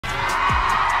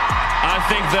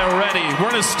think they're ready. We're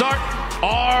gonna start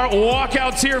our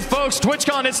walkouts here, folks.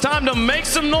 TwitchCon, it's time to make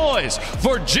some noise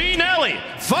for Nelly,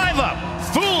 5UP,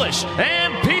 Foolish,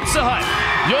 and Petezahhutt,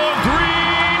 your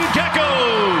green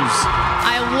geckos.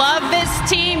 I love this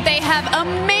team. They have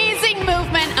amazing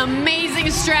movement, amazing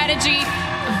strategy,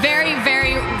 very,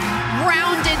 very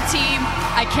rounded team.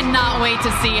 I cannot wait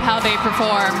to see how they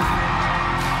perform.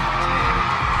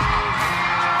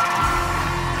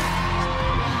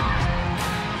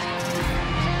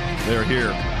 They're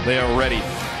here. They are ready.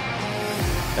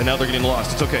 And now they're getting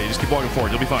lost. It's okay. Just keep walking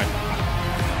forward. You'll be fine.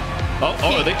 Oh,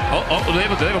 do they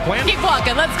have a plan? Keep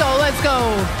walking. Let's go. Let's go.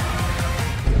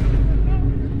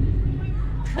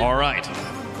 All right.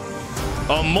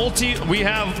 A multi we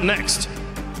have next.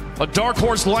 A dark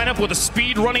horse lineup with a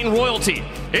speed running royalty.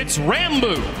 It's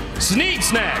Ranboo,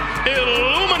 Sneegsnag,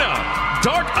 Illumina,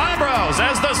 Darkeyebrows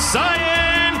as the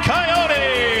Cyan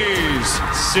Coyotes.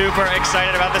 Super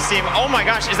excited about this team. Oh my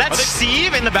gosh, is that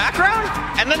Steve in the background?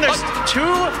 And then there's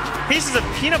two pieces of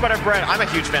peanut butter bread. I'm a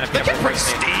huge fan of peanut butter bread.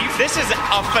 Steve. This is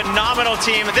a phenomenal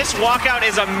team. This walkout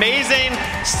is amazing.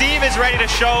 Steve is ready to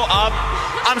show up.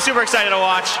 I'm super excited to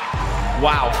watch.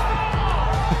 Wow.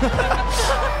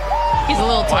 He's a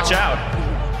little tall. Watch out.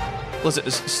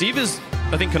 Listen, Steve is,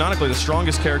 I think, canonically the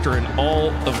strongest character in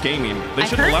all of gaming. They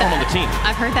should allow him on the team.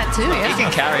 I've heard that too, yeah. He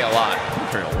can carry a lot. He can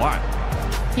carry a lot.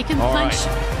 He can punch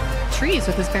trees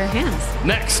with his bare hands.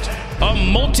 Next, a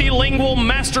multilingual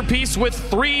masterpiece with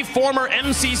 3 former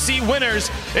MCC winners.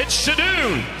 It's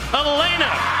Shadoon,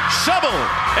 Elainaexe, Shubble,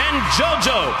 and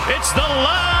Jojo. It's the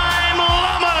Lime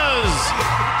Llamas.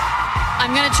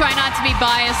 I'm gonna try not to be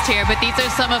biased here, but these are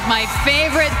some of my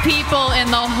favorite people in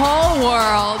the whole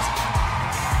world.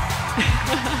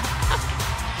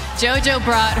 Jojo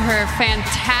brought her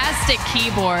fantastic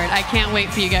keyboard. I can't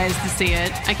wait for you guys to see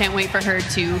it. I can't wait for her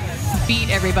to beat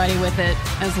everybody with it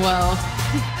as well.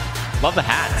 Love the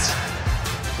hats.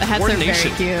 The hats are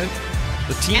very cute.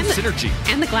 The team synergy.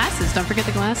 And the glasses, don't forget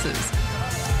the glasses.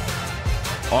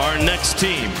 Our next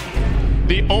team,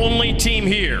 the only team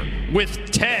here with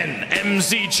 10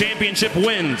 MZ Championship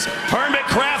wins.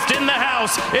 Hermitcraft in the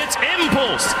house. It's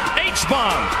Impulse,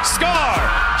 H-Bomb,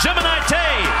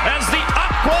 Geminitay as the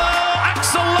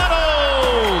Axolotls.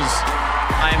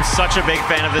 I am such a big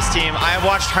fan of this team. I have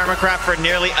watched Hermitcraft for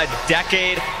nearly a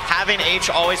decade. Having H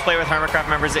always play with Hermitcraft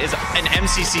members is an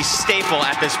MCC staple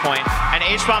at this point. And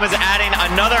H-Bomb is adding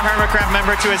another Hermitcraft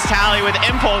member to his tally with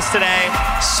Impulse today.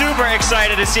 Super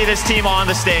excited to see this team on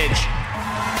the stage.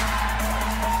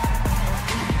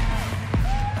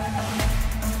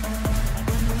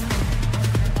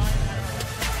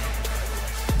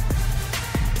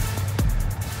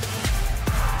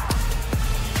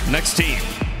 Next team,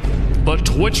 the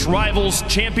Twitch Rivals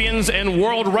champions and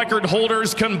world record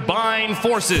holders combine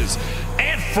forces.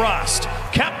 Antfrost,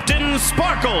 Captain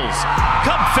Sparklez,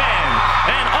 Cubfan,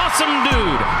 and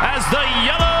Awesamdude as the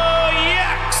Yellow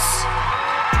Yaks.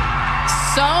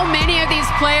 So many of these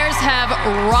players have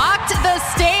rocked the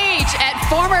stage at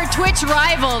former Twitch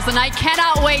Rivals, and I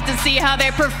cannot wait to see how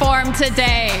they perform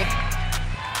today.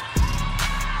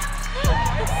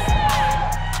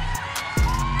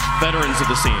 Veterans of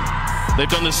the scene. They've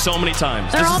done this so many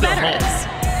times. They're this all is their veterans.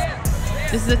 home.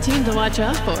 This is a team to watch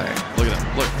out for. Look at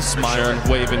that. Look, smiling,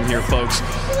 waving here, folks.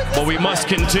 But we must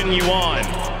continue on.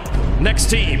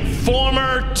 Next team,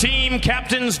 former team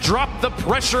captains drop the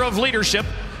pressure of leadership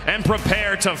and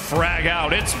prepare to frag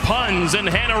out. It's Puns and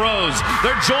Hannah Rose.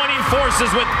 They're joining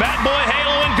forces with Bad Boy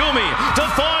Halo and Gumi to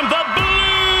form the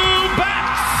Blue Bats.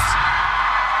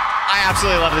 I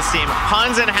absolutely love this team.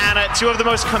 Puns and Hannah, 2 of the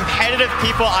most competitive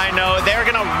people I know. They're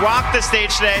gonna rock the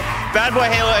stage today. Bad Boy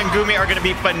Halo and Gumi are gonna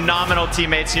be phenomenal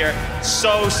teammates here.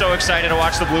 So excited to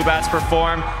watch the Blue Bats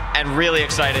perform and really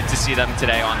excited to see them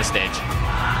today on the stage.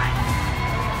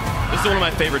 This is one of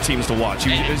my favorite teams to watch.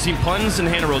 You've seen Puns and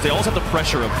Hannah Rose. They always have the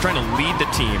pressure of trying to lead the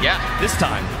team. Yeah. This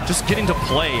time, just getting to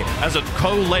play as a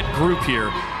co-led group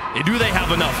here. Do they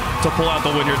have enough to pull out the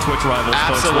win here, Twitch Rivals,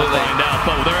 Absolutely. folks? We'll find out.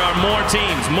 But there are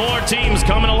more teams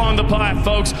coming along the path,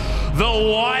 folks. The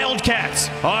Wildcats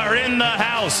are in the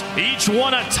house. Each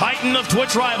one a titan of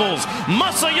Twitch Rivals.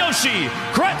 Masayoshi,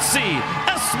 Krtzyy,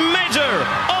 Smajor,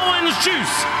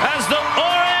 Owengejuice as the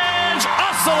Owengejuice.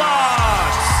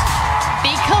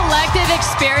 The collective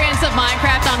experience of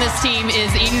Minecraft on this team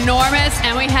is enormous,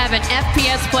 and we have an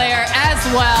FPS player as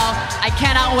well. I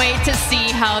cannot wait to see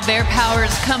how their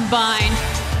powers combine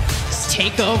to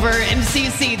take over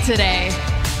MCC today.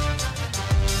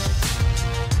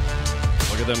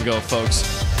 Look at them go,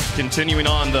 folks. Continuing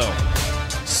on, though.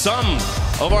 Some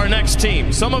of our next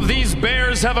team, some of these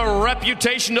bears have a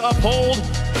reputation to uphold.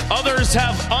 Others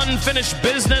have unfinished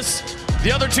business.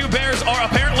 The other two bears are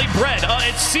apparently bred.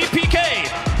 It's CPK,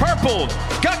 Purple,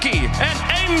 Gucky, and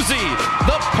Aimsy,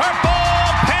 the Purple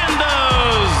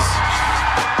Pandas.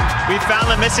 We found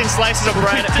the missing slices of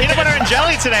bread, peanut butter and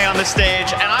jelly today on the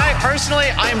stage, and I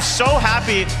am so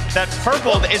happy that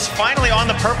Purple is finally on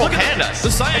the Purple Pandas. The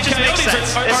Cyan it just makes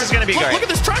sense. This is going to be great. Look at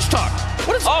this trash talk.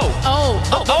 What is? Oh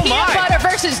peanut butter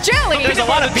versus jelly. There's a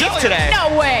lot of beef today.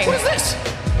 No way. What is this?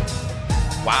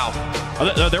 Wow.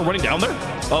 They're running down there?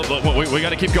 Oh, but we got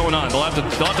to keep going on. They'll have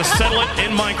to settle it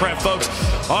in Minecraft, folks.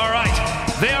 All right.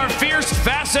 They are fierce,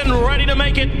 fast, and ready to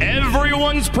make it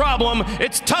everyone's problem.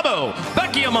 It's Tubbo,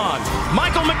 Bekyamon,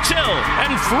 Michaelmcchill,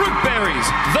 and Fruitberries,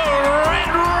 the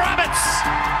Red Rabbits.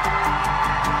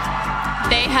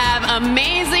 They have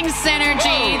amazing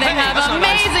synergy. They have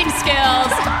amazing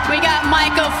skills. We got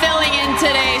Michael filling in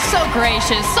today. So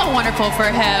gracious, so wonderful for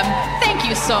him. Thank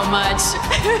you so much.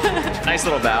 Nice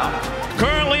little bow.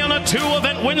 Currently on a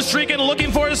 2-event win streak and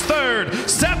looking for his third,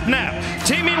 Sapnap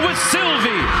teaming with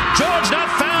Sylvie, George Not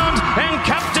Found, and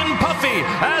Captain Puffy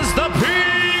as the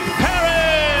Pink Parrots.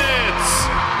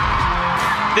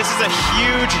 This is a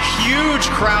huge, huge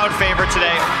crowd favorite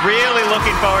today. Really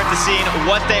looking forward to seeing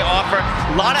what they offer.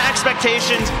 A lot of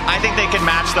expectations. I think they can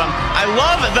match them. I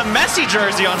love the messy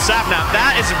jersey on Sapnap.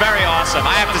 That is very awesome,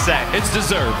 I have to say. It's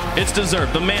deserved. It's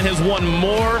deserved. The man has won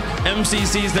more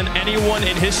MCCs than anyone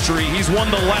in history. He's won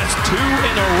the last 2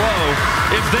 in a row.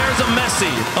 If there's a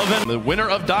messy event, the winner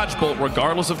of Dodgebolt,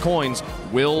 regardless of coins,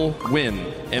 will win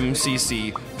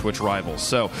MCC Twitch Rivals.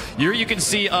 So here you can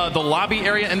see the lobby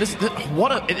area, and this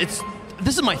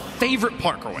is my favorite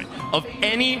parkour win of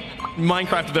any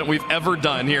Minecraft event we've ever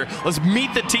done here. Let's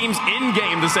meet the teams in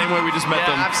game the same way we just met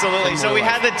them. Absolutely. So we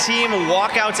had the team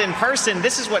walkouts in person.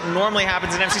 This is what normally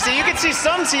happens in MCC. You can see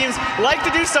some teams like to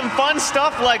do some fun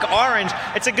stuff like Orange.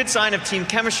 It's a good sign of team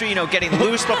chemistry, you know, getting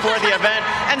loose before the event.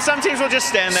 And some teams will just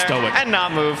stand there and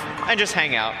not move and just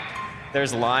hang out.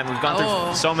 There's Lime. We've gone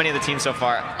through so many of the teams so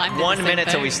far. 1 minute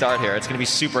till we start here. It's going to be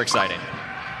super exciting.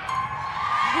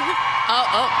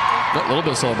 A little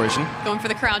bit of celebration. Going for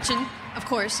the crouching. Of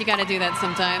course, you got to do that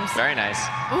sometimes. Very nice.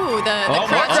 Ooh, the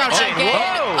crouching.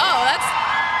 Whoa. Oh,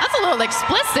 that's a little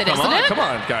explicit, isn't it? Come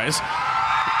on, guys.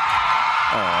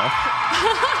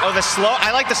 Oh, the slow.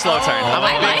 I like the slow turn. I'm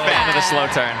a big fan of the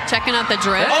slow turn. Checking out the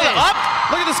drift. Oh, the up.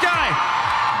 Look at this guy.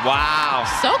 Wow.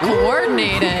 So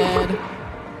coordinated.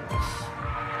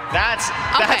 That's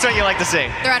what you like to see.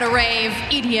 They're at a rave,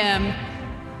 EDM.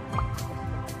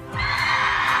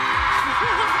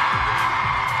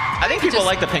 I think people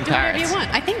like the pink parrots. Whatever you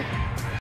want. I think